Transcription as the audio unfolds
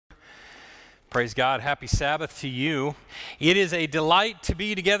Praise God. Happy Sabbath to you. It is a delight to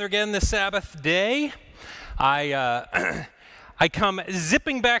be together again this Sabbath day. I come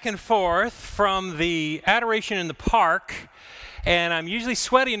zipping back and forth from the adoration in the park, and I'm usually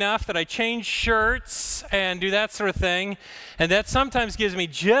sweaty enough that I change shirts and do that sort of thing, and that sometimes gives me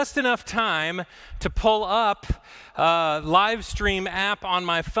just enough time to pull up live stream app on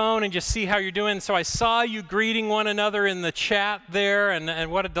my phone and just see how you're doing. So I saw you greeting one another in the chat there, and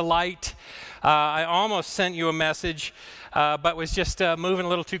what a delight. I almost sent you a message, but was just moving a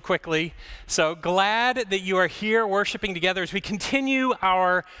little too quickly. So glad that you are here worshiping together as we continue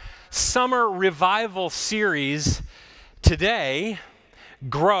our summer revival series. Today,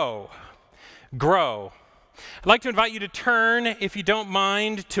 Grow. Grow. I'd like to invite you to turn, if you don't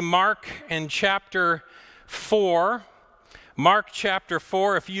mind, to Mark and chapter 4. Mark chapter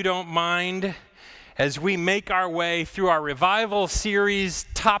 4, if you don't mind, as we make our way through our revival series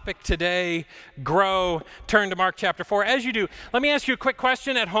topic today, Grow. Turn to Mark chapter 4. As you do, let me ask you a quick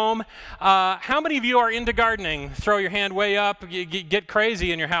question at home. How many of you are into gardening? Throw your hand way up. Get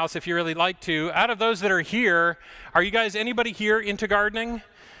crazy in your house if you really like to. Out of those that are here, are you guys, anybody here into gardening?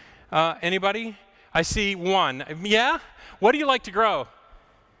 Anybody? I see one. Yeah? What do you like to grow?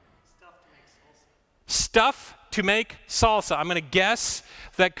 Stuff to make salsa. I'm going to guess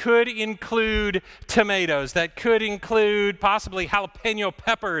that could include tomatoes. That could include possibly jalapeno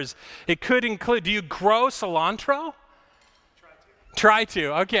peppers. It could include, do you grow cilantro? Try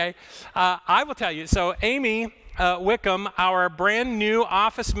to, okay. I will tell you, so Amy Wickham, our brand new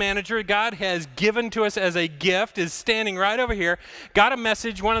office manager God has given to us as a gift, is standing right over here. Got a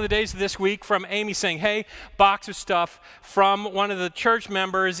message one of the days of this week from Amy saying, hey, box of stuff from one of the church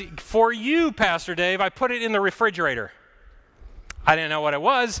members for you, Pastor Dave. I put it in the refrigerator. I didn't know what it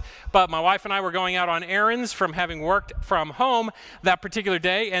was, but my wife and I were going out on errands from having worked from home that particular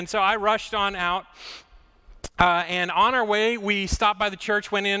day, and so I rushed on out. And on our way, we stopped by the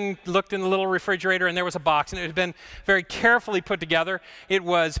church, went in, looked in the little refrigerator, and there was a box, and it had been very carefully put together. It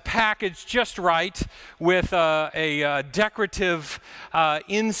was packaged just right with a decorative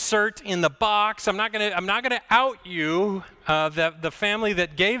insert in the box. I'm not gonna out you, the family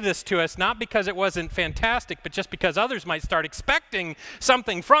that gave this to us, not because it wasn't fantastic, but just because others might start expecting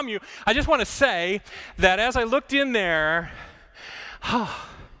something from you. I just want to say that as I looked in there,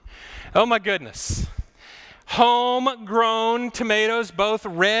 oh my goodness. Homegrown tomatoes, both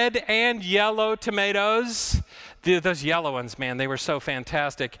red and yellow tomatoes. Those yellow ones, man, they were so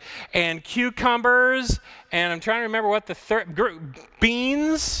fantastic. And cucumbers, and I'm trying to remember what the third,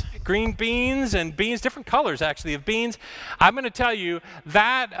 beans, green beans and beans, different colors actually of beans. I'm going to tell you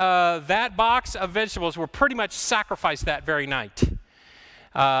that that box of vegetables were pretty much sacrificed that very night.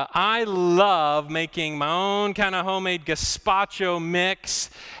 I love making my own kind of homemade gazpacho mix,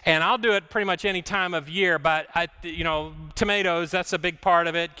 and I'll do it pretty much any time of year, but tomatoes, that's a big part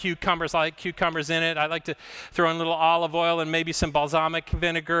of it. Cucumbers, I like cucumbers in it. I like to throw in a little olive oil and maybe some balsamic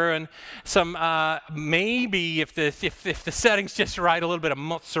vinegar and some, maybe if the setting's just right, a little bit of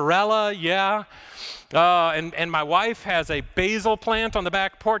mozzarella, yeah. And my wife has a basil plant on the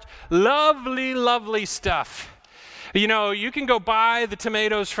back porch. Lovely, lovely stuff. You know, you can go buy the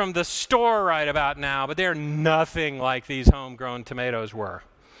tomatoes from the store right about now, but they're nothing like these homegrown tomatoes were.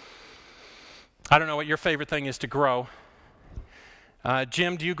 I don't know what your favorite thing is to grow.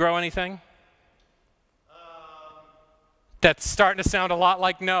 Jim, do you grow anything? That's starting to sound a lot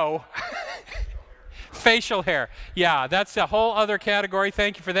like no. Facial hair. Yeah, that's a whole other category.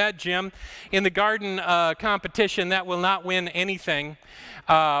 Thank you for that, Jim. In the garden competition, that will not win anything.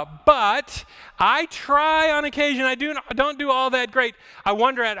 But I try on occasion. I don't do all that great. I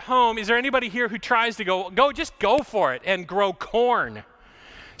wonder at home, is there anybody here who tries to just go for it and grow corn?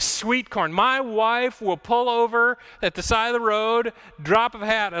 Sweet corn. My wife will pull over at the side of the road, drop of a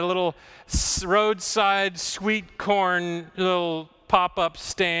hat, a little roadside sweet corn little pop-up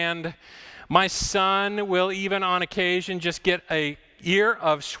stand. My son will even on occasion just get a ear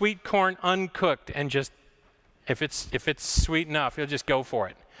of sweet corn uncooked and just, if it's sweet enough, he'll just go for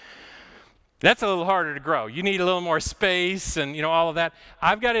it. That's a little harder to grow. You need a little more space and all of that.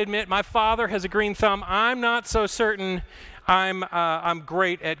 I've got to admit, my father has a green thumb. I'm not so certain I'm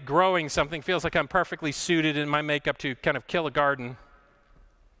great at growing something. Feels like I'm perfectly suited in my makeup to kind of kill a garden.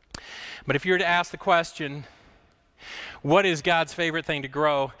 But if you were to ask the question, what is God's favorite thing to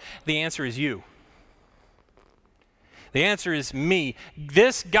grow? The answer is you. The answer is me.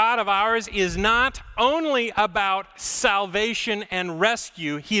 This God of ours is not only about salvation and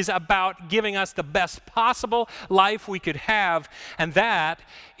rescue, He's about giving us the best possible life we could have, and that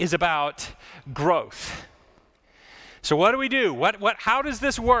is about growth. So what do we do? How does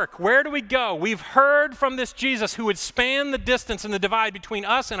this work? Where do we go? We've heard from this Jesus who would span the distance and the divide between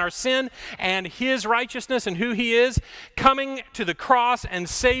us and our sin and his righteousness and who he is, coming to the cross and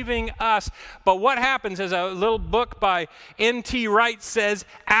saving us. But what happens, as a little book by N.T. Wright says,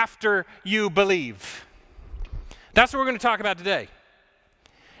 after you believe? That's what we're going to talk about today.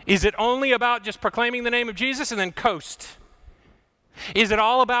 Is it only about just proclaiming the name of Jesus and then coast? Is it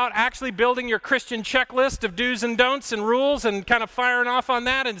all about actually building your Christian checklist of do's and don'ts and rules and kind of firing off on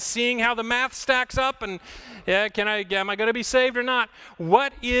that and seeing how the math stacks up and, am I going to be saved or not?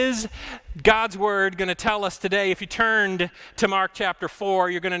 What is God's word going to tell us today? If you turned to Mark chapter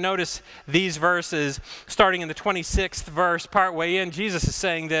 4, you're going to notice these verses starting in the 26th verse, partway in. Jesus is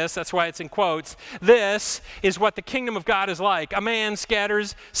saying this. That's why it's in quotes. This is what the kingdom of God is like. A man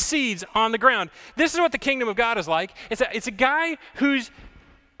scatters seeds on the ground. This is what the kingdom of God is like. It's a guy who's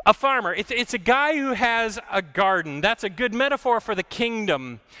a farmer. It's a guy who has a garden. That's a good metaphor for the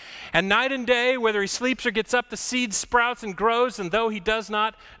kingdom. And night and day, whether he sleeps or gets up, the seed sprouts and grows, and though he does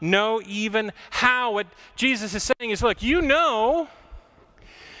not know even how. What Jesus is saying is, look, you know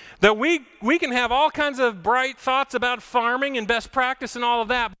that we can have all kinds of bright thoughts about farming and best practice and all of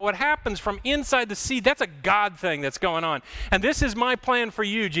that, but what happens from inside the seed, that's a God thing that's going on. And this is my plan for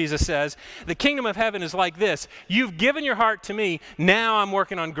you, Jesus says. The kingdom of heaven is like this. You've given your heart to me. Now I'm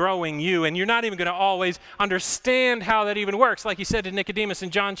working on growing you, and you're not even going to always understand how that even works. Like he said to Nicodemus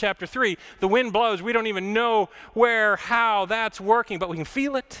in John chapter 3, the wind blows. We don't even know how that's working, but we can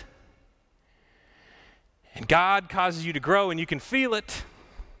feel it. And God causes you to grow, and you can feel it.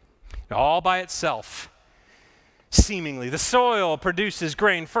 All by itself, seemingly. The soil produces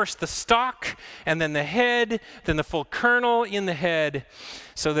grain. First the stalk, and then the head, then the full kernel in the head,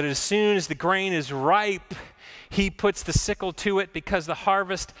 so that as soon as the grain is ripe, he puts the sickle to it because the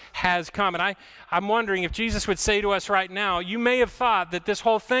harvest has come. And I'm wondering if Jesus would say to us right now, you may have thought that this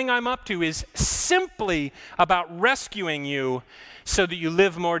whole thing I'm up to is simply about rescuing you so that you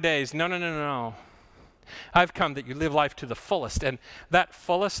live more days. No, no, no, no, no. I've come that you live life to the fullest, and that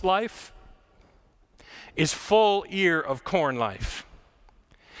fullest life is full ear of corn life.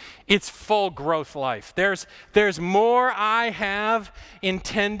 It's full growth life. There's more I have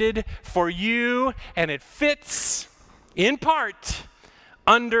intended for you, and it fits in part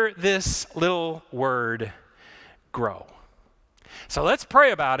under this little word, grow. So let's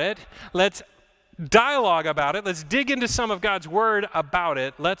pray about it. Let's dialogue about it. Let's dig into some of God's word about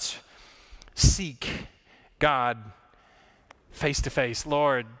it. Let's seek God face to face.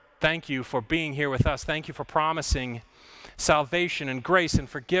 Lord, thank you for being here with us. Thank you for promising salvation and grace and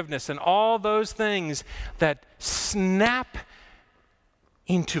forgiveness and all those things that snap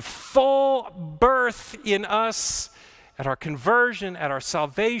into full birth in us at our conversion, at our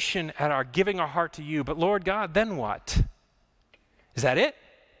salvation, at our giving our heart to you. But Lord God, then what? Is that it?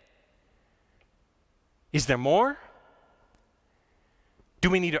 Is there more?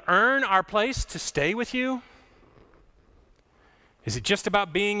 Do we need to earn our place to stay with you? Is it just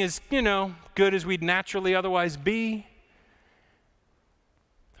about being as, good as we'd naturally otherwise be?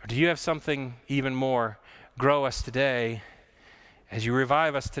 Or do you have something even more? Grow us today as you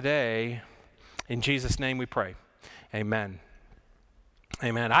revive us today. In Jesus' name we pray. Amen.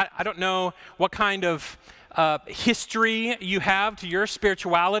 Amen. I don't know what kind of history you have to your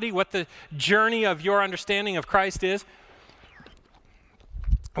spirituality, what the journey of your understanding of Christ is.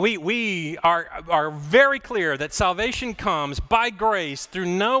 We are very clear that salvation comes by grace through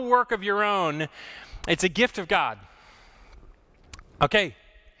no work of your own. It's a gift of God. Okay,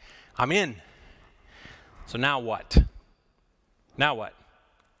 I'm in. So now what? Now what?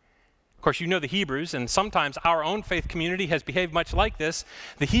 Of course, you know the Hebrews, and sometimes our own faith community has behaved much like this.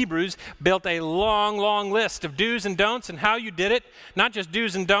 The Hebrews built a long, long list of do's and don'ts and how you did it. Not just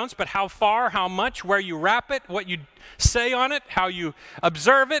do's and don'ts, but how far, how much, where you wrap it, what you say on it, how you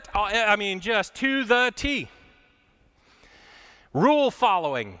observe it. I mean, just to the T. Rule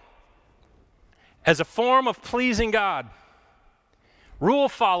following as a form of pleasing God. Rule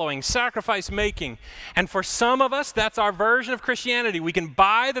following, sacrifice making. And for some of us, that's our version of Christianity. We can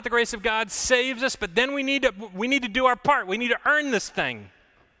buy that the grace of God saves us, but then we need to do our part. We need to earn this thing.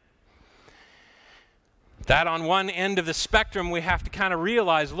 That on one end of the spectrum, we have to kind of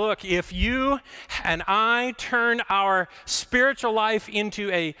realize, look, if you and I turn our spiritual life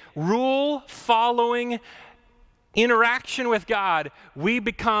into a rule following interaction with God, we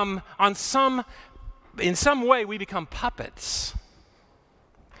become, in some way, we become puppets.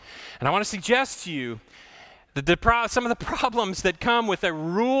 And I want to suggest to you that some of the problems that come with a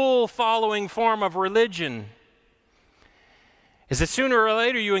rule-following form of religion is that sooner or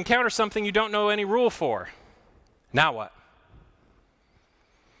later you encounter something you don't know any rule for. Now what?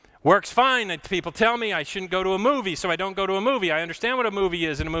 Works fine. People tell me I shouldn't go to a movie, so I don't go to a movie. I understand what a movie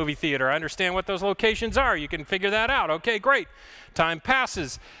is in a movie theater. I understand what those locations are. You can figure that out. Okay, great. Time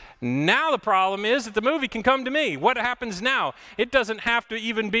passes. Now the problem is that the movie can come to me. What happens now? It doesn't have to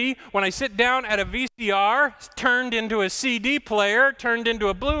even be when I sit down at a VCR, turned into a CD player, turned into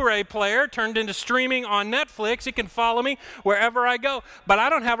a Blu-ray player, turned into streaming on Netflix. It can follow me wherever I go. But I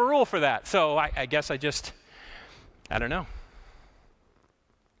don't have a rule for that. So I guess I don't know.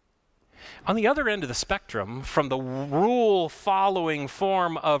 On the other end of the spectrum, from the rule-following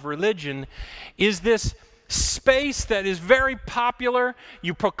form of religion, is this space that is very popular.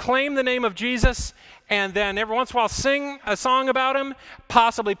 You proclaim the name of Jesus, and then every once in a while sing a song about him,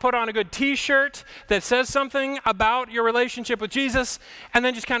 possibly put on a good t-shirt that says something about your relationship with Jesus, and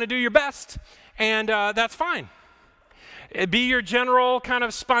then just kind of do your best, and that's fine. Be your general kind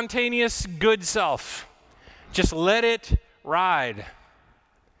of spontaneous good self. Just let it ride.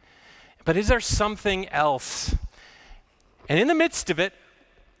 But is there something else? And in the midst of it,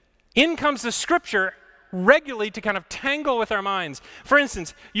 in comes the scripture regularly to kind of tangle with our minds. For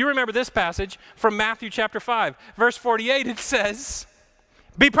instance, you remember this passage from Matthew chapter 5, verse 48. It says,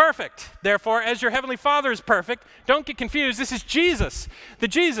 "Be perfect, therefore, as your heavenly Father is perfect." Don't get confused. This is Jesus, the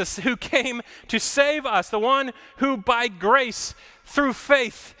Jesus who came to save us, the one who by grace, through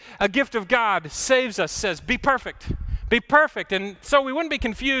faith, a gift of God, saves us, says, "Be perfect. Be perfect." And so we wouldn't be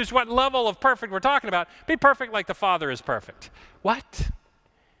confused what level of perfect we're talking about. Be perfect like the Father is perfect. What?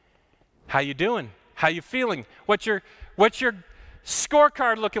 How you doing? How you feeling? What's your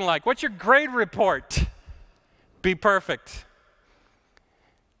scorecard looking like? What's your grade report? Be perfect.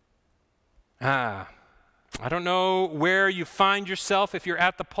 I don't know where you find yourself. If you're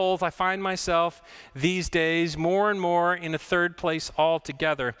at the polls, I find myself these days more and more in a third place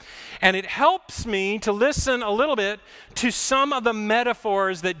altogether. And it helps me to listen a little bit to some of the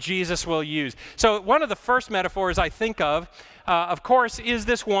metaphors that Jesus will use. So one of the first metaphors I think of course, is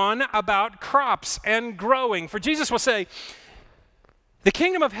this one about crops and growing. For Jesus will say, the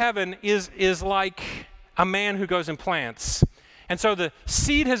kingdom of heaven is like a man who goes and plants. And so the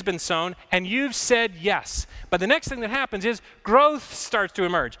seed has been sown, and you've said yes. But the next thing that happens is growth starts to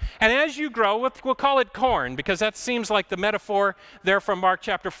emerge. And as you grow, we'll call it corn, because that seems like the metaphor there from Mark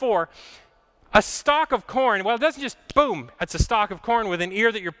chapter 4. A stalk of corn, well, it doesn't just, boom, it's a stalk of corn with an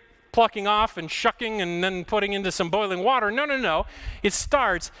ear that you're plucking off and shucking and then putting into some boiling water. No. It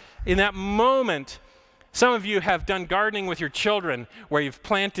starts in that moment. Some of you have done gardening with your children where you've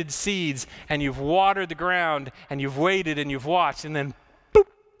planted seeds and you've watered the ground and you've waited and you've watched, and then boop,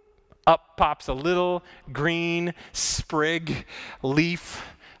 up pops a little green sprig leaf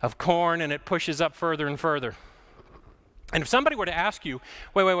of corn, and it pushes up further and further. And if somebody were to ask you,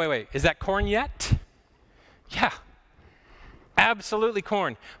 wait, is that corn yet? Yeah, absolutely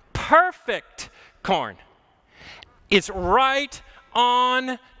corn. Perfect corn. It's right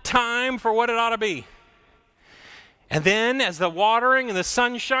on time for what it ought to be. And then as the watering and the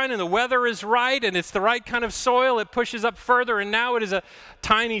sunshine and the weather is right and it's the right kind of soil, it pushes up further, and now it is a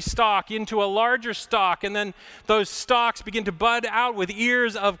tiny stalk into a larger stalk, and then those stalks begin to bud out with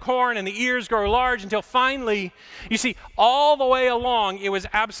ears of corn, and the ears grow large until finally, you see, all the way along it was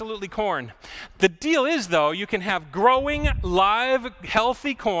absolutely corn. The deal is, though, you can have growing, live,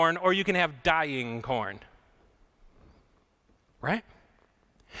 healthy corn, or you can have dying corn. Right?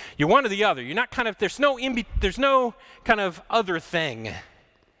 You're one or the other. You're not kind of, there's no kind of other thing.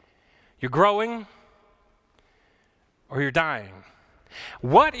 You're growing or you're dying.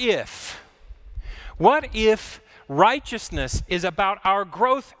 What if righteousness is about our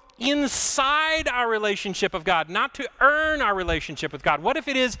growth inside our relationship of God, not to earn our relationship with God? What if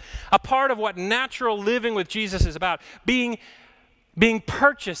it is a part of what natural living with Jesus is about, being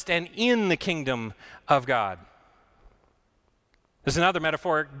purchased and in the kingdom of God? There's another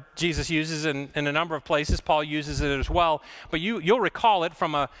metaphor Jesus uses in a number of places. Paul uses it as well. But you'll recall it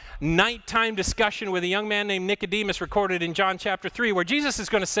from a nighttime discussion with a young man named Nicodemus recorded in John chapter 3, where Jesus is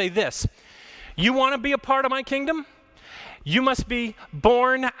going to say this: you want to be a part of my kingdom? You must be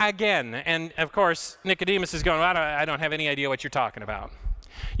born again. And of course, Nicodemus is going, I don't have any idea what you're talking about.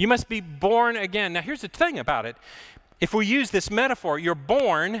 You must be born again. Now here's the thing about it. If we use this metaphor, you're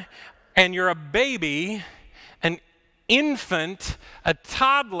born and you're a baby, an infant, a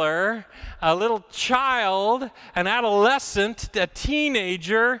toddler, a little child, an adolescent, a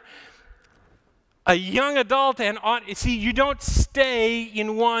teenager, a young adult, and on. See, you don't stay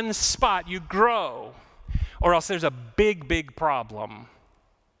in one spot. You grow, or else there's a big, big problem.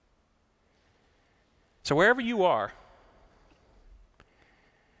 So wherever you are,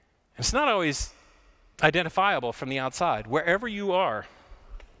 it's not always identifiable from the outside. Wherever you are,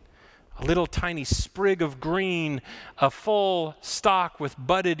 a little tiny sprig of green, a full stalk with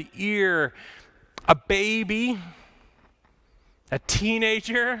budded ear, a baby, a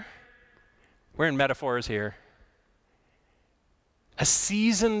teenager, we're in metaphors here, a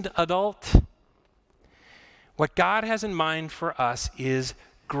seasoned adult. What God has in mind for us is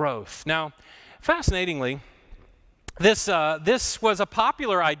growth. Now, fascinatingly, this was a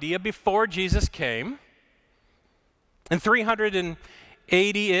popular idea before Jesus came. In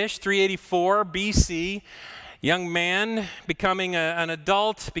 380-ish, 384 BC, young man becoming an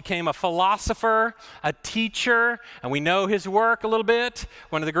adult, became a philosopher, a teacher, and we know his work a little bit.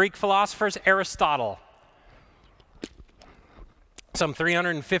 One of the Greek philosophers, Aristotle. Some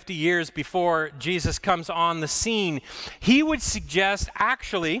 350 years before Jesus comes on the scene, he would suggest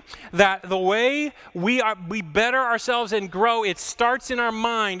actually that the way we better ourselves and grow, it starts in our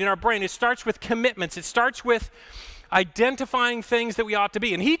mind, in our brain. It starts with commitments. It starts with identifying things that we ought to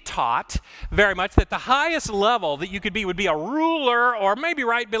be. And he taught very much that the highest level that you could be would be a ruler, or maybe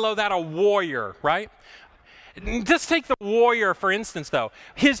right below that, a warrior, right? Just take the warrior, for instance, though.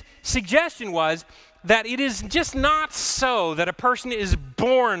 His suggestion was that it is just not so that a person is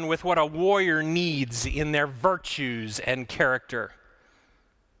born with what a warrior needs in their virtues and character.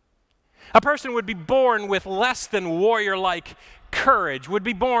 A person would be born with less than warrior-like courage, would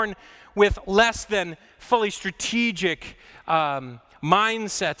be born with less than fully strategic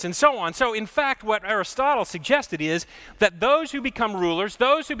mindsets, and so on. So in fact, what Aristotle suggested is that those who become rulers,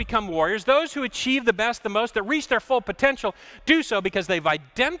 those who become warriors, those who achieve the best, the most, that reach their full potential, do so because they've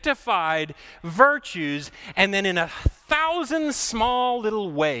identified virtues, and then in 1,000 small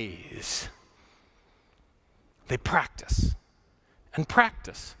little ways, they practice and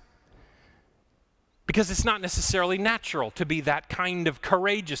practice. Because it's not necessarily natural to be that kind of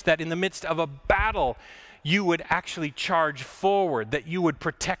courageous, that in the midst of a battle, you would actually charge forward, that you would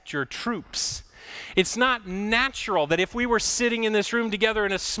protect your troops. It's not natural that if we were sitting in this room together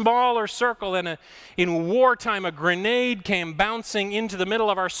in a smaller circle and in wartime a grenade came bouncing into the middle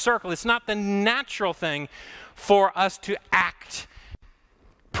of our circle, it's not the natural thing for us to act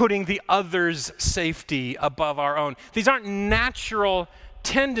putting the other's safety above our own. These aren't natural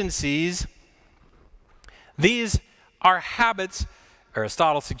tendencies. These are habits,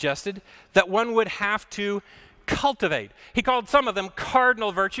 Aristotle suggested, that one would have to cultivate. He called some of them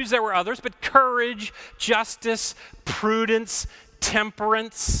cardinal virtues. There were others, but courage, justice, prudence,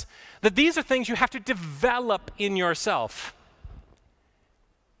 temperance, that these are things you have to develop in yourself.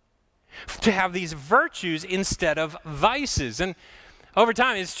 To have these virtues instead of vices. And over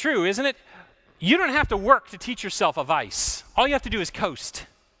time, it's true, isn't it? You don't have to work to teach yourself a vice. All you have to do is coast,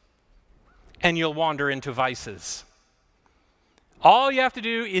 and you'll wander into vices. All you have to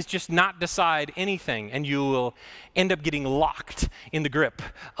do is just not decide anything, and you will end up getting locked in the grip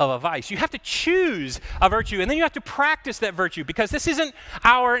of a vice. You have to choose a virtue, and then you have to practice that virtue, because this isn't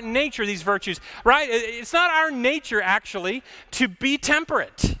our nature, these virtues, right? It's not our nature, actually, to be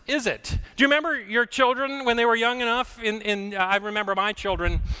temperate, is it? Do you remember your children when they were young enough? I remember my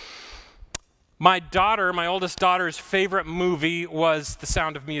children. My daughter, my oldest daughter's favorite movie was The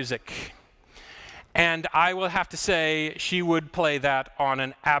Sound of Music. And I will have to say, she would play that on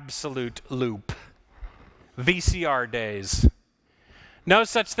an absolute loop. VCR days. No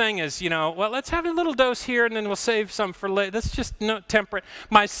such thing as, well, let's have a little dose here and then we'll save some for later. That's just temperate.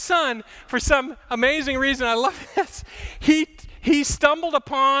 My son, for some amazing reason, I love this, he stumbled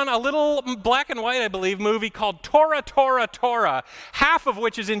upon a little black and white, I believe, movie called Tora, Tora, Tora, half of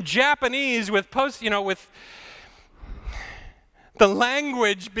which is in Japanese with with the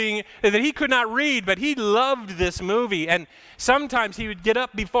language being that he could not read, but he loved this movie. And sometimes he would get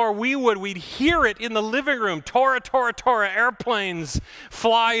up before we would. We'd hear it in the living room. Tora, Tora, Tora, airplanes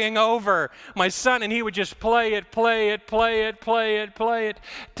flying over my son, and he would just play it, play it, play it, play it, play it.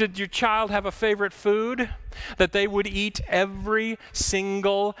 Did your child have a favorite food that they would eat every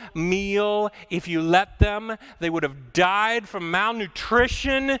single meal? If you let them, they would have died from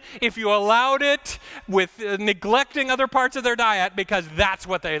malnutrition if you allowed it, with neglecting other parts of their diet, because that's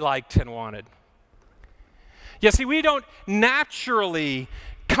what they liked and wanted. You see, we don't naturally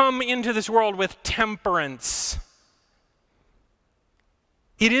come into this world with temperance.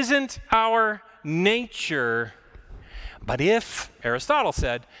 It isn't our nature. But if, Aristotle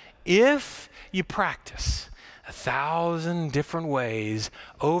said, if you practice 1,000 different ways,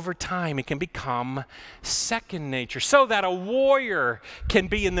 over time it can become second nature, so that a warrior can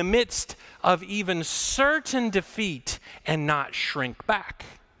be in the midst of even certain defeat and not shrink back.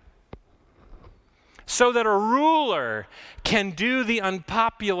 So that a ruler can do the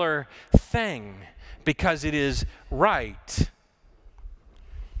unpopular thing because it is right.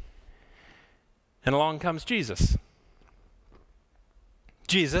 And along comes Jesus.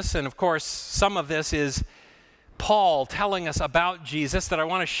 Jesus, and of course, some of this is Paul telling us about Jesus that I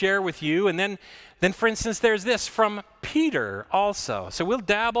want to share with you. And then for instance, there's this from Peter also. So we'll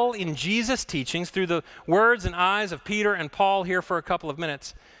dabble in Jesus' teachings through the words and eyes of Peter and Paul here for a couple of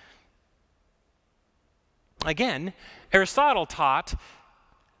minutes. Again, Aristotle taught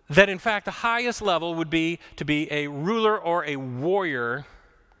that in fact the highest level would be to be a ruler or a warrior.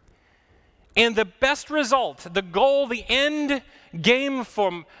 And the best result, the goal, the end game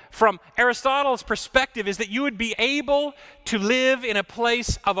from Aristotle's perspective is that you would be able to live in a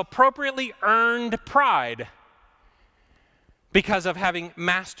place of appropriately earned pride because of having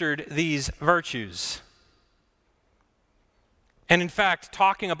mastered these virtues. And in fact,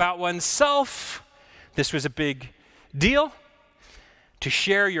 talking about oneself, this was a big deal, to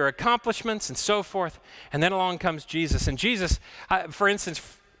share your accomplishments and so forth. And then along comes Jesus. And Jesus, for instance,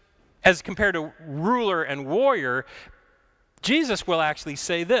 as compared to ruler and warrior, Jesus will actually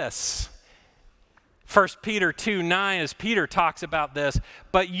say this. 1 Peter 2:9, as Peter talks about this,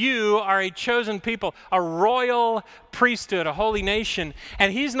 but you are a chosen people, a royal priesthood, a holy nation.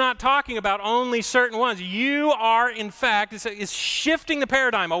 And he's not talking about only certain ones. You are, in fact, it's shifting the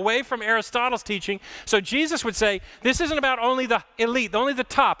paradigm away from Aristotle's teaching. So Jesus would say, this isn't about only the elite, only the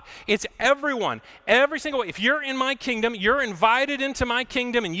top. It's everyone, every single one. If you're in my kingdom, you're invited into my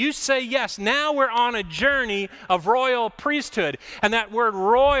kingdom, and you say yes, now we're on a journey of royal priesthood. And that word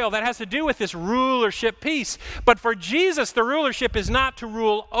royal, that has to do with this rulership piece. But for Jesus, the rulership is not to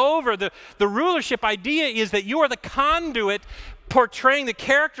rule over. The rulership idea is that you are the conduit portraying the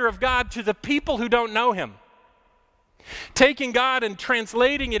character of God to the people who don't know him. Taking God and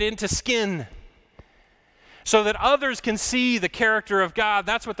translating it into skin so that others can see the character of God.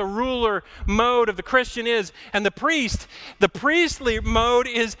 That's what the ruler mode of the Christian is. And the priestly mode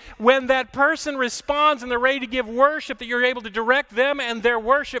is when that person responds and they're ready to give worship, that you're able to direct them and their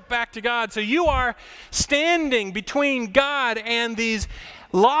worship back to God. So you are standing between God and these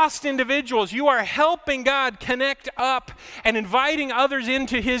lost individuals. You are helping God connect up and inviting others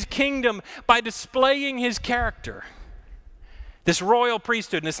into his kingdom by displaying his character. This royal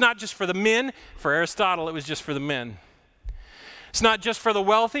priesthood. And it's not just for the men. For Aristotle, it was just for the men. It's not just for the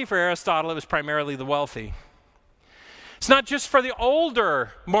wealthy. For Aristotle, it was primarily the wealthy. It's not just for the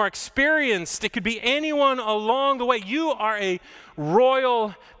older, more experienced. It could be anyone along the way. You are a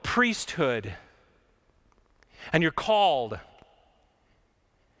royal priesthood. And you're called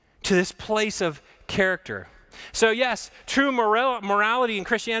to this place of character. So yes, true morality in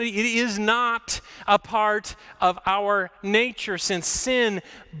Christianity, it is not a part of our nature since sin,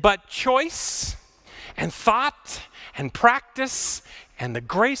 but choice and thought and practice and the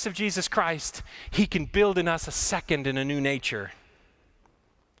grace of Jesus Christ, he can build in us a second and a new nature.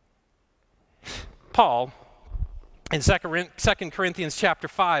 Paul, in 2 Corinthians chapter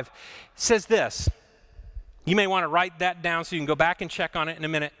 5, says this. You may want to write that down so you can go back and check on it in a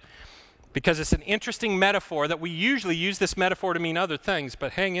minute, because it's an interesting metaphor that we usually use this metaphor to mean other things,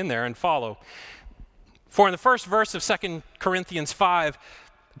 but hang in there and follow. For in the first verse of 2 Corinthians 5,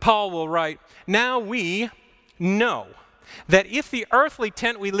 Paul will write, now we know that if the earthly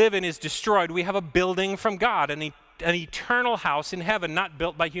tent we live in is destroyed, we have a building from God, an eternal house in heaven, not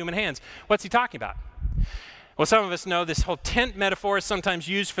built by human hands. What's he talking about? Well, some of us know this whole tent metaphor is sometimes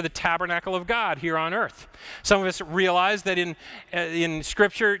used for the tabernacle of God here on earth. Some of us realize that in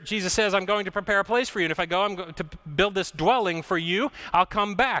Scripture, Jesus says, I'm going to prepare a place for you. And if I go, I'm going to build this dwelling for you. I'll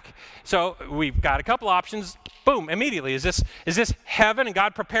come back. So we've got a couple options. Boom, immediately. Is this heaven and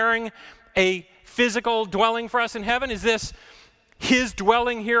God preparing a physical dwelling for us in heaven? Is this his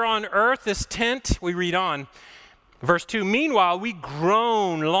dwelling here on earth, this tent? We read on. Verse 2, meanwhile, we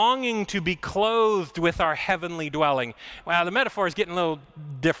groan, longing to be clothed with our heavenly dwelling. Wow, the metaphor is getting a little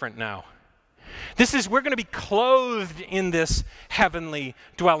different now. We're going to be clothed in this heavenly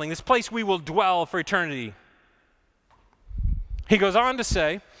dwelling, this place we will dwell for eternity. He goes on to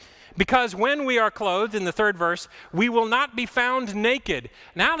say, because when we are clothed, in the third verse, we will not be found naked.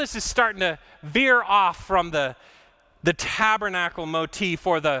 Now this is starting to veer off from the tabernacle motif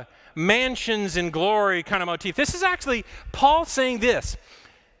or the mansions in glory kind of motif. This is actually Paul saying this.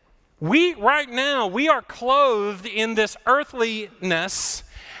 Right now, we are clothed in this earthliness,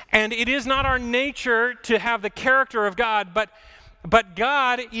 and it is not our nature to have the character of God, but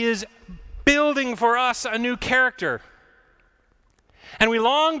God is building for us a new character. And we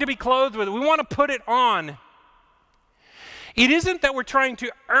long to be clothed with it. We want to put it on. It isn't that we're trying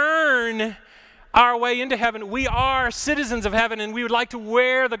to earn our way into heaven. We are citizens of heaven, and we would like to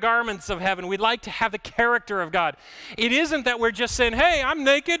wear the garments of heaven. We'd like to have the character of God. It isn't that we're just saying, hey, I'm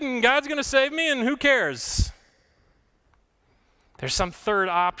naked and God's going to save me and who cares? There's some third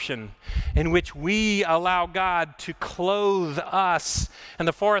option in which we allow God to clothe us. And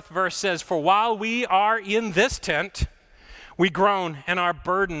the fourth verse says, for while we are in this tent, we groan and are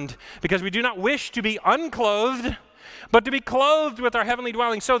burdened, because we do not wish to be unclothed, but to be clothed with our heavenly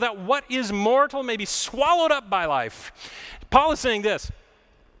dwelling, so that what is mortal may be swallowed up by life. Paul is saying this,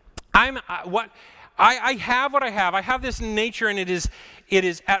 I have what I have. I have this nature, and it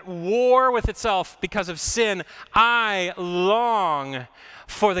is at war with itself because of sin. I long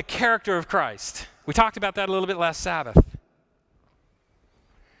for the character of Christ. We talked about that a little bit last Sabbath.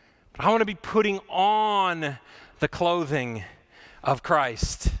 But I want to be putting on the clothing of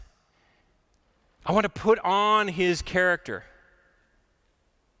Christ. I want to put on his character.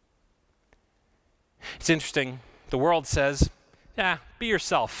 It's interesting. The world says, yeah, be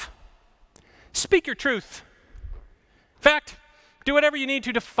yourself. Speak your truth. In fact, do whatever you need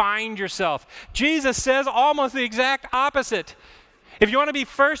to find yourself. Jesus says almost the exact opposite. If you want to be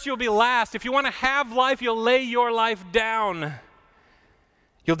first, you'll be last. If you want to have life, you'll lay your life down.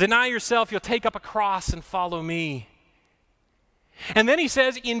 You'll deny yourself, you'll take up a cross and follow me. And then he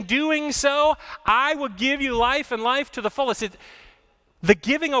says, in doing so, I will give you life and life to the fullest. The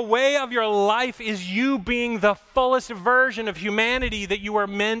giving away of your life is you being the fullest version of humanity that you are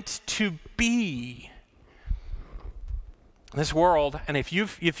meant to be. This world, and if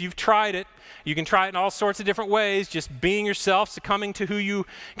you've tried it, you can try it in all sorts of different ways, just being yourself, succumbing to who you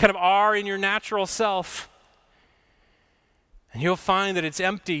kind of are in your natural self. And you'll find that it's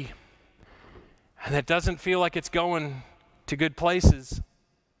empty, and that doesn't feel like it's going to good places.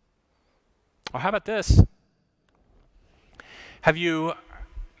 Or how about this? Have you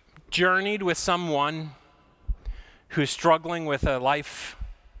journeyed with someone who's struggling with a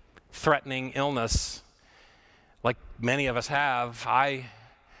life-threatening illness, like many of us have? I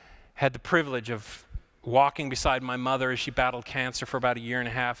had the privilege of walking beside my mother as she battled cancer for about 1.5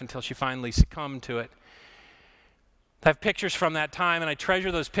 years until she finally succumbed to it. I have pictures from that time, and I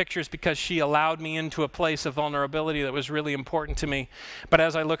treasure those pictures because she allowed me into a place of vulnerability that was really important to me. But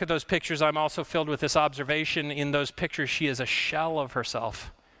as I look at those pictures, I'm also filled with this observation. In those pictures, she is a shell of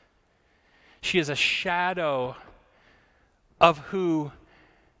herself. She is a shadow of who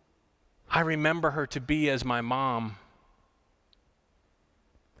I remember her to be as my mom.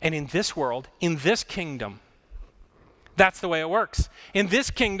 And in this world, in this kingdom, that's the way it works. In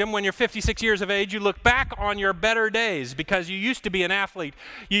this kingdom, when you're 56 years of age, you look back on your better days because you used to be an athlete.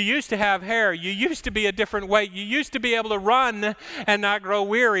 You used to have hair. You used to be a different weight. You used to be able to run and not grow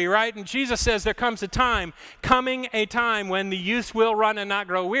weary, right? And Jesus says there comes a time, when the youth will run and not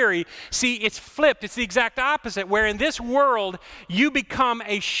grow weary. See, it's flipped. It's the exact opposite, where in this world, you become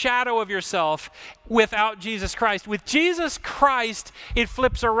a shadow of yourself without Jesus Christ. With Jesus Christ, it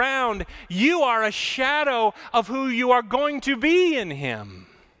flips around. You are a shadow of who you are going to be in him.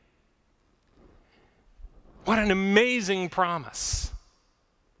 What an amazing promise.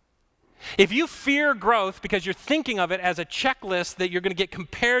 If you fear growth because you're thinking of it as a checklist that you're going to get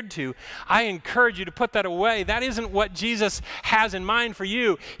compared to, I encourage you to put that away. That isn't what Jesus has in mind for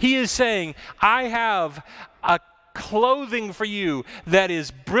you. He is saying, I have a clothing for you that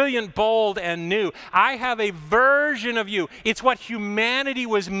is brilliant, bold, and new. I have a version of you. It's what humanity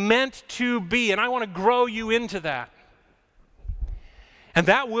was meant to be, and I want to grow you into that. And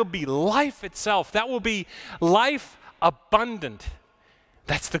that will be life itself. That will be life abundant.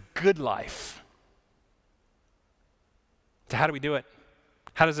 That's the good life. So how do we do it?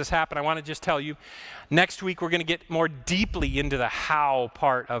 How does this happen? I want to just tell you, next week we're going to get more deeply into the how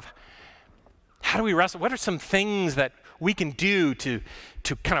part of how do we wrestle? What are some things that we can do to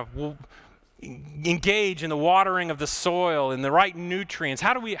kind of engage in the watering of the soil and the right nutrients?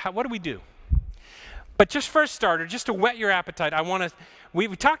 What do we do? But just for a starter, just to whet your appetite, we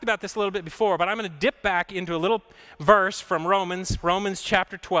talked about this a little bit before, but I'm going to dip back into a little verse from Romans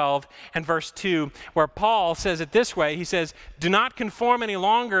chapter 12 and verse 2, where Paul says it this way. He says, do not conform any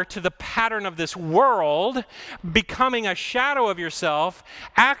longer to the pattern of this world, becoming a shadow of yourself.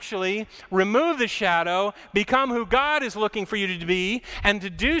 Actually, remove the shadow, become who God is looking for you to be, and to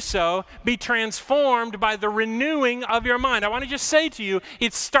do so, be transformed by the renewing of your mind. I want to just say to you,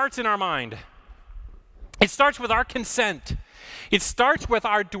 it starts in our mind. It starts with our consent. It starts with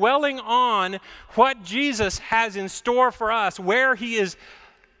our dwelling on what Jesus has in store for us, where he is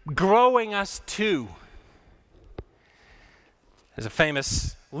growing us to. There's a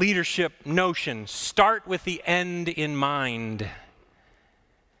famous leadership notion, start with the end in mind.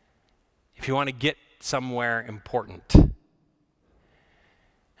 if you want to get somewhere important.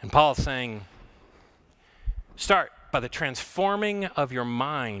 And Paul's saying, start by the transforming of your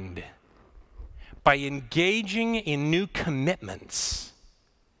mind, by engaging in new commitments.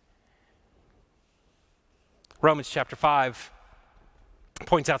 Romans chapter 5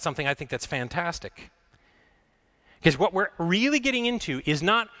 points out something I think that's fantastic. Because what we're really getting into is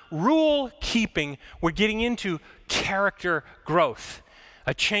not rule keeping, we're getting into character growth.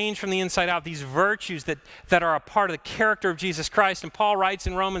 A change from the inside out, these virtues that are a part of the character of Jesus Christ. And Paul writes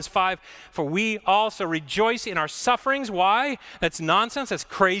in Romans 5, for we also rejoice in our sufferings. Why? That's nonsense, that's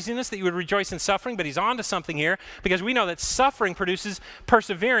craziness that you would rejoice in suffering, but he's on to something here, because we know that suffering produces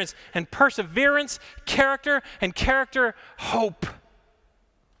perseverance, and perseverance, character, and character, hope.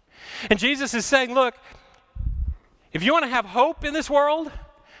 And Jesus is saying, look, if you want to have hope in this world,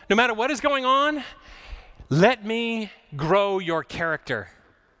 no matter what is going on, let me grow your character.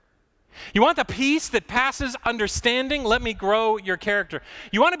 You want the peace that passes understanding? Let me grow your character.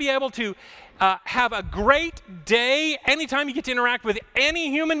 You want to be able to have a great day anytime you get to interact with any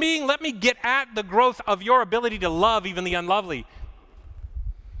human being? Let me get at the growth of your ability to love even the unlovely.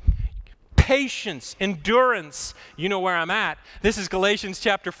 Patience, endurance, you know where I'm at. This is Galatians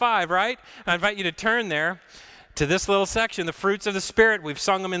chapter 5, right? I invite you to turn there to this little section, the fruits of the Spirit. We've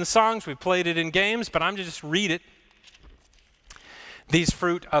sung them in the songs, we've played it in games, but I'm just read it. These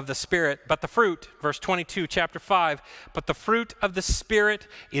fruit of the Spirit. But the fruit, verse 22, chapter 5, but the fruit of the Spirit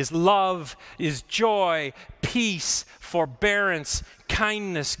is love, is joy, peace, forbearance,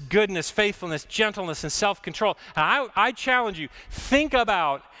 kindness, goodness, faithfulness, gentleness, and self-control. And I challenge you, think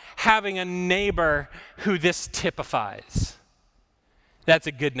about having a neighbor who this typifies. That's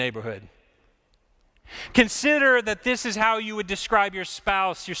a good neighborhood. Consider that this is how you would describe your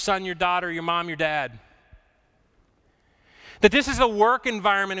spouse, your son, your daughter, your mom, your dad. That this is the work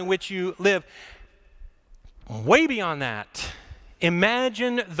environment in which you live. Way beyond that,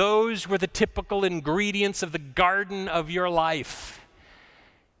 imagine those were the typical ingredients of the garden of your life.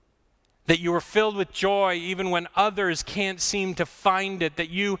 That you are filled with joy even when others can't seem to find it. That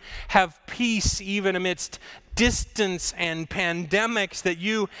you have peace even amidst distance and pandemics. That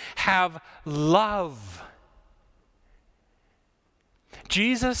you have love.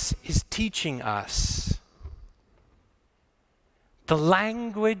 Jesus is teaching us the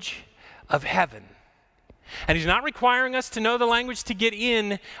language of heaven. And he's not requiring us to know the language to get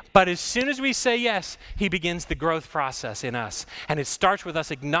in, but as soon as we say yes, he begins the growth process in us. And it starts with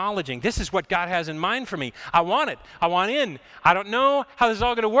us acknowledging, this is what God has in mind for me. I want it. I want in. I don't know how this is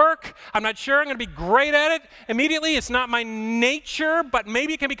all going to work. I'm not sure I'm going to be great at it immediately. It's not my nature, but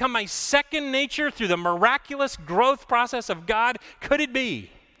maybe it can become my second nature through the miraculous growth process of God. Could it be?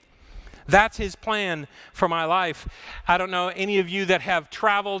 That's his plan for my life. I don't know any of you that have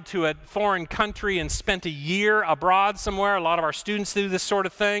traveled to a foreign country and spent a year abroad somewhere. A lot of our students do this sort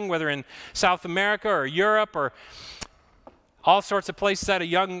of thing, whether in South America or Europe or all sorts of places. I had a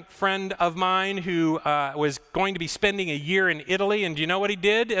young friend of mine who was going to be spending a year in Italy, and do you know what he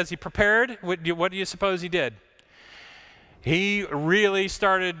did as he prepared? What do you suppose he did? He really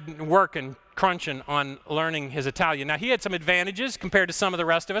started working, crunching on learning his Italian. Now, he had some advantages compared to some of the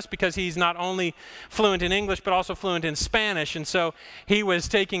rest of us because he's not only fluent in English but also fluent in Spanish. And so he was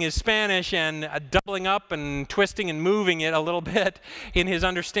taking his Spanish and doubling up and twisting and moving it a little bit in his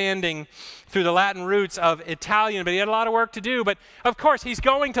understanding through the Latin roots of Italian. But he had a lot of work to do. But of course, he's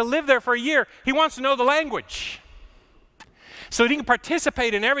going to live there for a year. He wants to know the language so that he can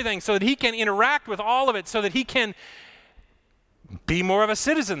participate in everything, so that he can interact with all of it, so that he can be more of a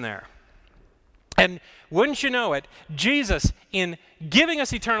citizen there. And wouldn't you know it, Jesus, in giving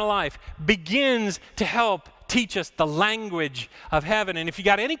us eternal life, begins to help teach us the language of heaven. And if you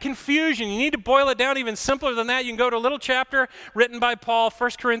got any confusion, you need to boil it down even simpler than that. You can go to a little chapter written by Paul,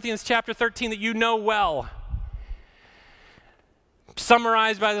 1 Corinthians chapter 13, that you know well.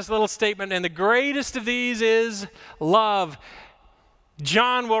 Summarized by this little statement, and the greatest of these is love.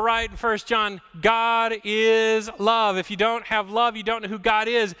 John will write in 1 John, God is love. If you don't have love, you don't know who God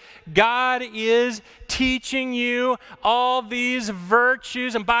is. God is teaching you all these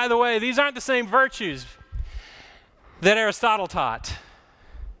virtues. And by the way, these aren't the same virtues that Aristotle taught.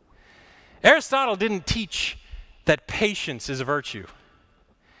 Aristotle didn't teach that patience is a virtue.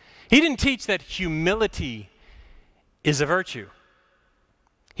 He didn't teach that humility is a virtue.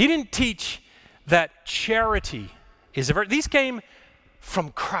 He didn't teach that charity is a virtue. These came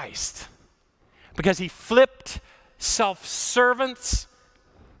from Christ, because he flipped self-servants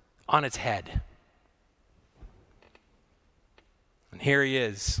on its head. And here he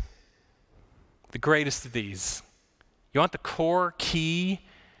is, the greatest of these. You want the core key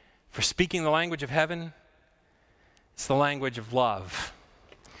for speaking the language of heaven, it's the language of love.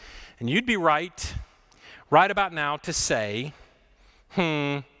 And you'd be right about now to say,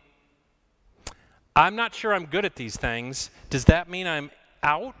 I'm not sure I'm good at these things. Does that mean I'm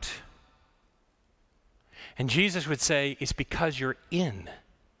out? And Jesus would say, it's because you're in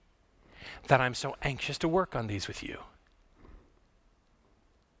that I'm so anxious to work on these with you.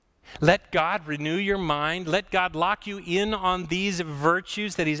 Let God renew your mind. Let God lock you in on these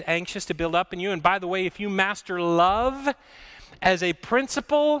virtues that he's anxious to build up in you. And by the way, if you master love as a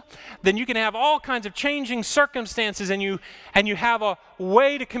principle, then you can have all kinds of changing circumstances, and you have a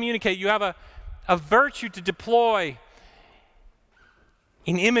way to communicate. You have a virtue to deploy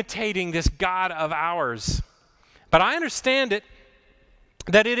in imitating this God of ours. But I understand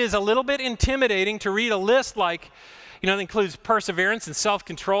that it is a little bit intimidating to read a list like, that includes perseverance and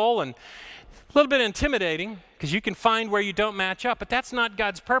self-control, and a little bit intimidating because you can find where you don't match up. But that's not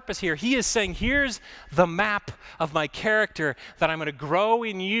God's purpose here. He is saying, here's the map of my character that I'm going to grow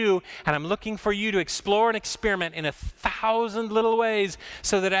in you, and I'm looking for you to explore and experiment in 1,000 little ways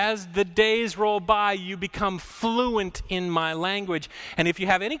so that as the days roll by, you become fluent in my language. And if you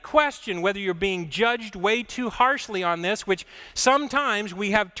have any question whether you're being judged way too harshly on this, which sometimes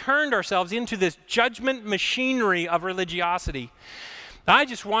we have turned ourselves into this judgment machinery of religiosity, I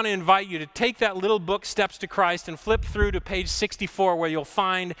just want to invite you to take that little book, Steps to Christ, and flip through to page 64, where you'll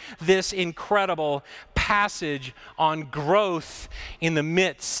find this incredible passage on growth in the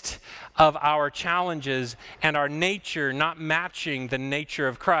midst of our challenges and our nature not matching the nature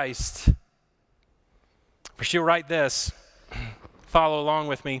of Christ. For she'll write this. Follow along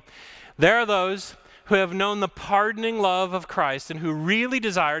with me. There are those who have known the pardoning love of Christ and who really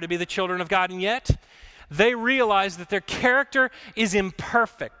desire to be the children of God, and yet they realize that their character is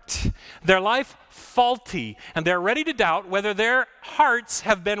imperfect, their life faulty, and they're ready to doubt whether their hearts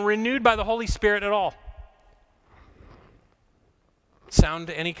have been renewed by the Holy Spirit at all. Sound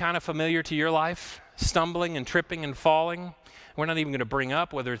any kind of familiar to your life? Stumbling and tripping and falling? We're not even going to bring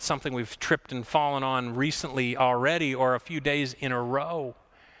up whether it's something we've tripped and fallen on recently already or a few days in a row.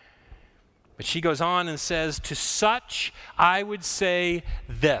 But she goes on and says, to such I would say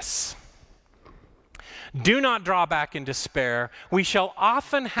this: do not draw back in despair. We shall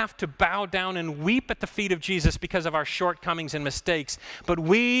often have to bow down and weep at the feet of Jesus because of our shortcomings and mistakes, but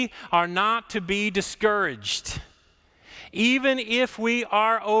we are not to be discouraged. Even if we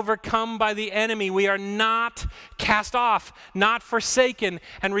are overcome by the enemy, we are not cast off, not forsaken,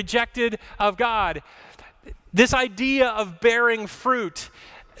 and rejected of God. This idea of bearing fruit,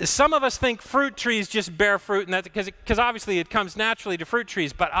 some of us think fruit trees just bear fruit, and that's because obviously it comes naturally to fruit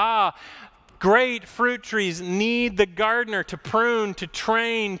trees, but great fruit trees need the gardener to prune, to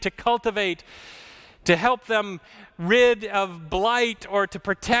train, to cultivate, to help them rid of blight or to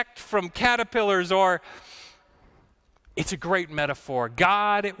protect from caterpillars. Or it's a great metaphor.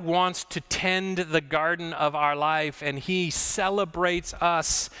 God wants to tend the garden of our life, and he celebrates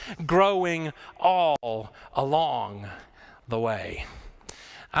us growing all along the way.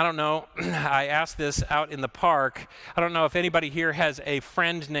 I don't know, I asked this out in the park. I don't know if anybody here has a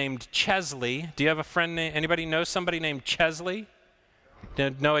friend named Chesley. Do you have a friend, anybody know somebody named Chesley?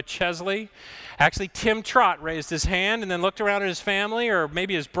 Know a Chesley? Actually, Tim Trott raised his hand and then looked around at his family, or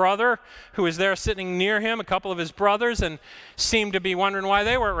maybe his brother who was there sitting near him, a couple of his brothers, and seemed to be wondering why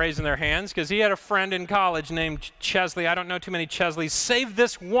they weren't raising their hands, because he had a friend in college named Chesley. I don't know too many Chesleys, save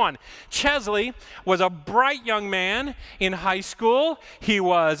this one. Chesley was a bright young man in high school. He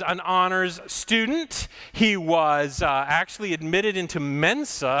was an honors student. He was actually admitted into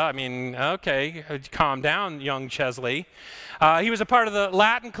Mensa. I mean, okay, calm down, young Chesley. He was a part of the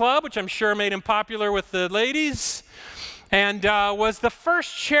Latin club, which I'm sure made him popular with the ladies, and was the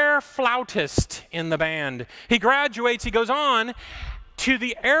first chair flautist in the band. He graduates, he goes on to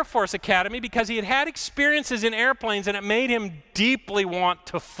the Air Force Academy because he had had experiences in airplanes, and it made him deeply want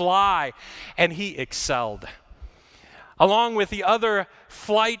to fly, and he excelled. Along with the other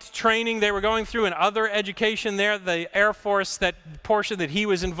flight training they were going through and other education there, the Air Force, that portion that he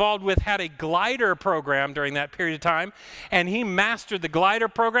was involved with, had a glider program during that period of time, and he mastered the glider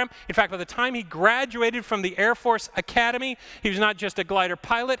program. In fact, by the time he graduated from the Air Force Academy, he was not just a glider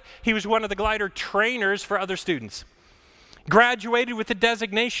pilot, he was one of the glider trainers for other students. Graduated with the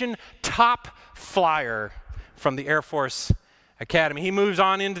designation top flyer from the Air Force Academy. He moves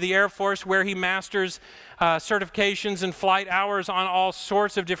on into the Air Force, where he masters certifications and flight hours on all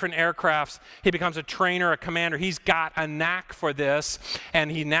sorts of different aircrafts. He becomes a trainer, a commander. He's got a knack for this, and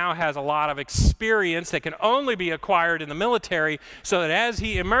he now has a lot of experience that can only be acquired in the military, so that as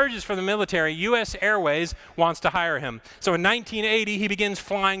he emerges from the military, U.S. Airways wants to hire him. So in 1980, he begins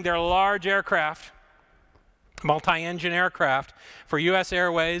flying their large aircraft, multi-engine aircraft for U.S.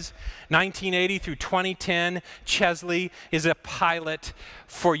 Airways. 1980 through 2010, Chesley is a pilot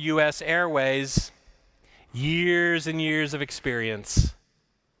for U.S. Airways. Years and years of experience.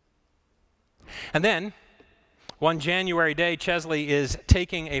 And then, one January day, Chesley is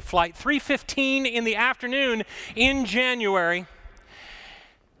taking a flight, 3:15 in the afternoon in January.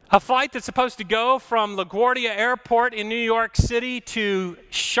 A flight that's supposed to go from LaGuardia Airport in New York City to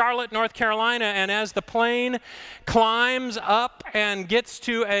Charlotte, North Carolina, and as the plane climbs up and gets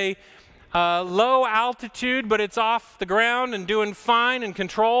to a low altitude, but it's off the ground and doing fine, and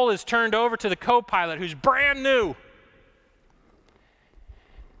control is turned over to the co-pilot, who's brand new.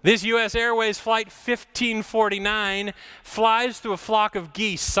 This U.S. Airways flight 1549 flies through a flock of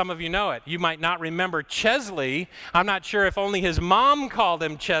geese. Some of you know it. You might not remember Chesley. I'm not sure if only his mom called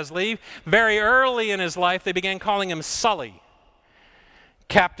him Chesley. Very early in his life, they began calling him Sully,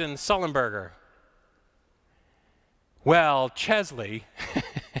 Captain Sullenberger. Well, Chesley,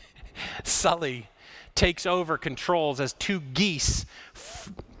 Sully, takes over controls as two geese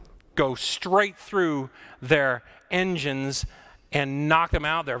go straight through their engines and knock them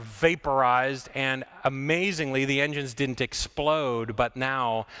out. They're vaporized, and amazingly, the engines didn't explode, but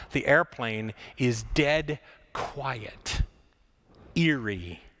now the airplane is dead quiet,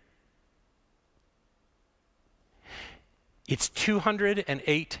 eerie. It's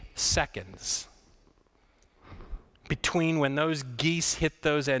 208 seconds between when those geese hit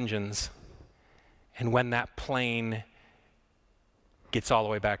those engines and when that plane gets all the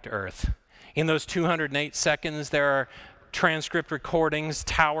way back to Earth. In those 208 seconds, there are transcript recordings,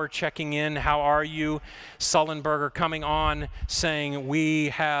 tower checking in, how are you? Sullenberger coming on saying, we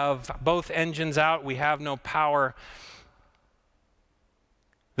have both engines out, we have no power.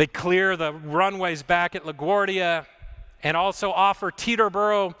 They clear the runways back at LaGuardia and also offer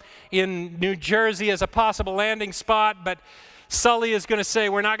Teterboro in New Jersey as a possible landing spot, but Sully is going to say,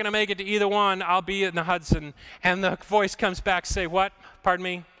 we're not going to make it to either one, I'll be in the Hudson. And the voice comes back, say, what? Pardon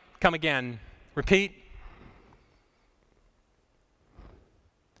me? Come again. Repeat.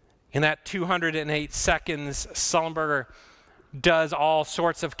 In that 208 seconds, Sullenberger does all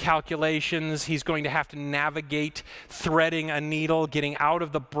sorts of calculations. He's going to have to navigate threading a needle, getting out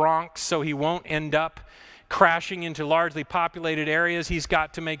of the Bronx so he won't end up crashing into largely populated areas. He's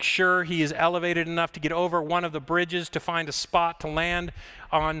got to make sure he is elevated enough to get over one of the bridges to find a spot to land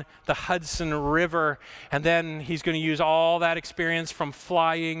on the Hudson River. And then he's going to use all that experience from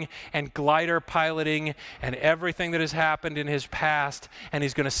flying and glider piloting and everything that has happened in his past, and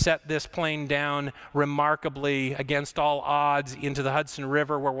he's going to set this plane down remarkably against all odds into the Hudson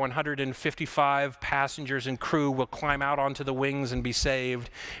River, where 155 passengers and crew will climb out onto the wings and be saved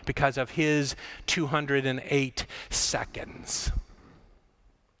because of his 208 seconds.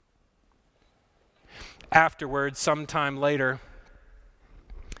 Afterwards, sometime later,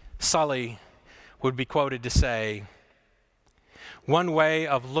 Sully would be quoted to say, one way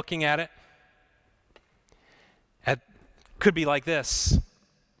of looking at it could be like this,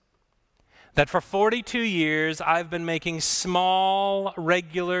 that for 42 years I've been making small,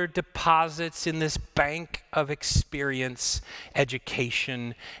 regular deposits in this bank of experience,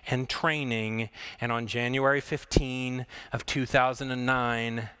 education, and training, and on January 15 of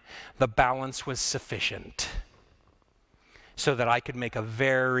 2009, the balance was sufficient so that I could make a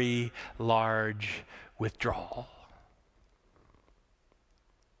very large withdrawal.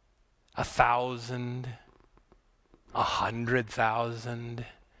 1,000, 100,000,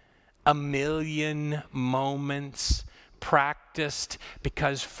 1,000,000 moments practiced,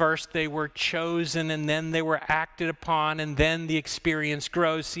 because first they were chosen and then they were acted upon, and then the experience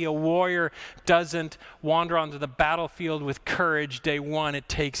grows. See, a warrior doesn't wander onto the battlefield with courage day one. It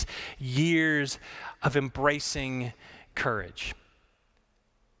takes years of embracing courage.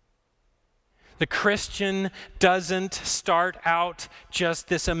 The Christian doesn't start out just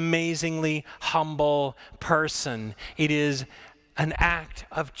this amazingly humble person. It is an act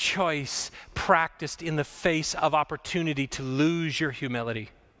of choice practiced in the face of opportunity to lose your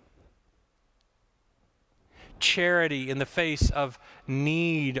humility. Charity in the face of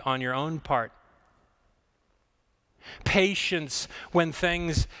need on your own part. Patience when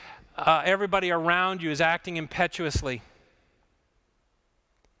things, everybody around you is acting impetuously.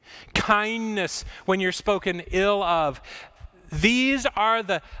 Kindness when you're spoken ill of. These are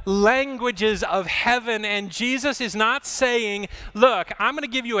the languages of heaven, and Jesus is not saying, look, I'm going to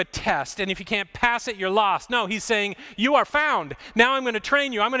give you a test, and if you can't pass it, you're lost. No, he's saying, you are found. Now I'm going to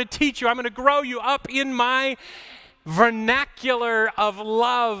train you. I'm going to teach you. I'm going to grow you up in my vernacular of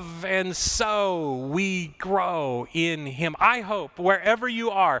love, and so we grow in him. I hope wherever you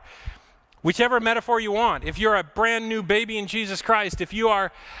are, whichever metaphor you want, if you're a brand new baby in Jesus Christ, if you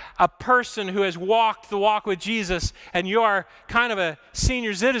are a person who has walked the walk with Jesus and you are kind of a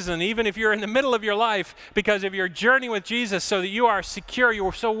senior citizen, even if you're in the middle of your life because of your journey with Jesus so that you are secure, you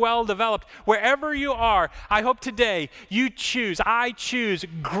are so well developed, wherever you are, I hope today I choose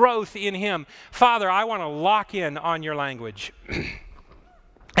growth in him. Father, I want to lock in on your language.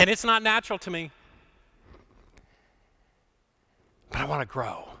 And it's not natural to me, but I want to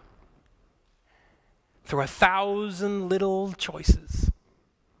grow through 1,000 little choices.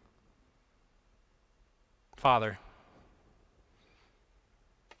 Father,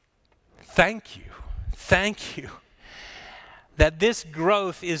 thank you that this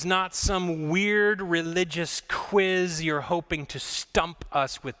growth is not some weird religious quiz you're hoping to stump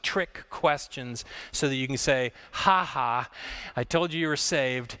us with trick questions so that you can say, ha ha, I told you were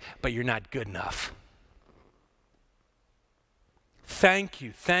saved, but you're not good enough. Thank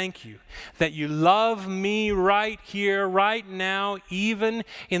you that you love me right here, right now, even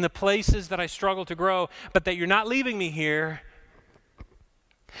in the places that I struggle to grow, but that you're not leaving me here,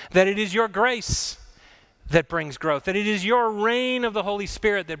 that it is your grace that brings growth, that it is your reign of the Holy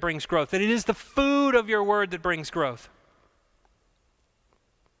Spirit that brings growth, that it is the food of your word that brings growth.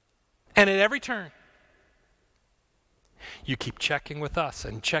 And at every turn, you keep checking with us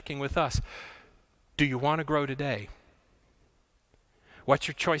and checking with us. Do you want to grow today? What's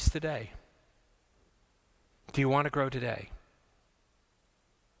your choice today? Do you want to grow today?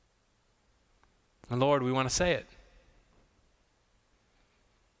 And Lord, we want to say it.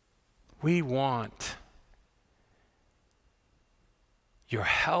 We want your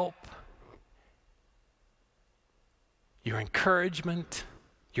help, your encouragement,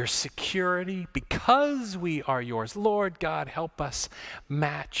 your security, because we are yours. Lord God, help us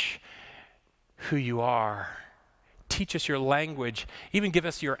match who you are. Teach us your language. Even give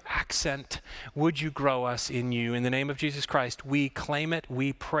us your accent. Would you grow us in you? In the name of Jesus Christ, we claim it.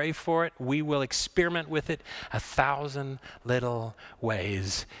 We pray for it. We will experiment with it 1,000 little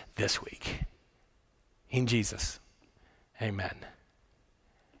ways this week. In Jesus, amen.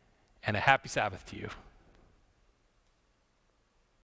 And a happy Sabbath to you.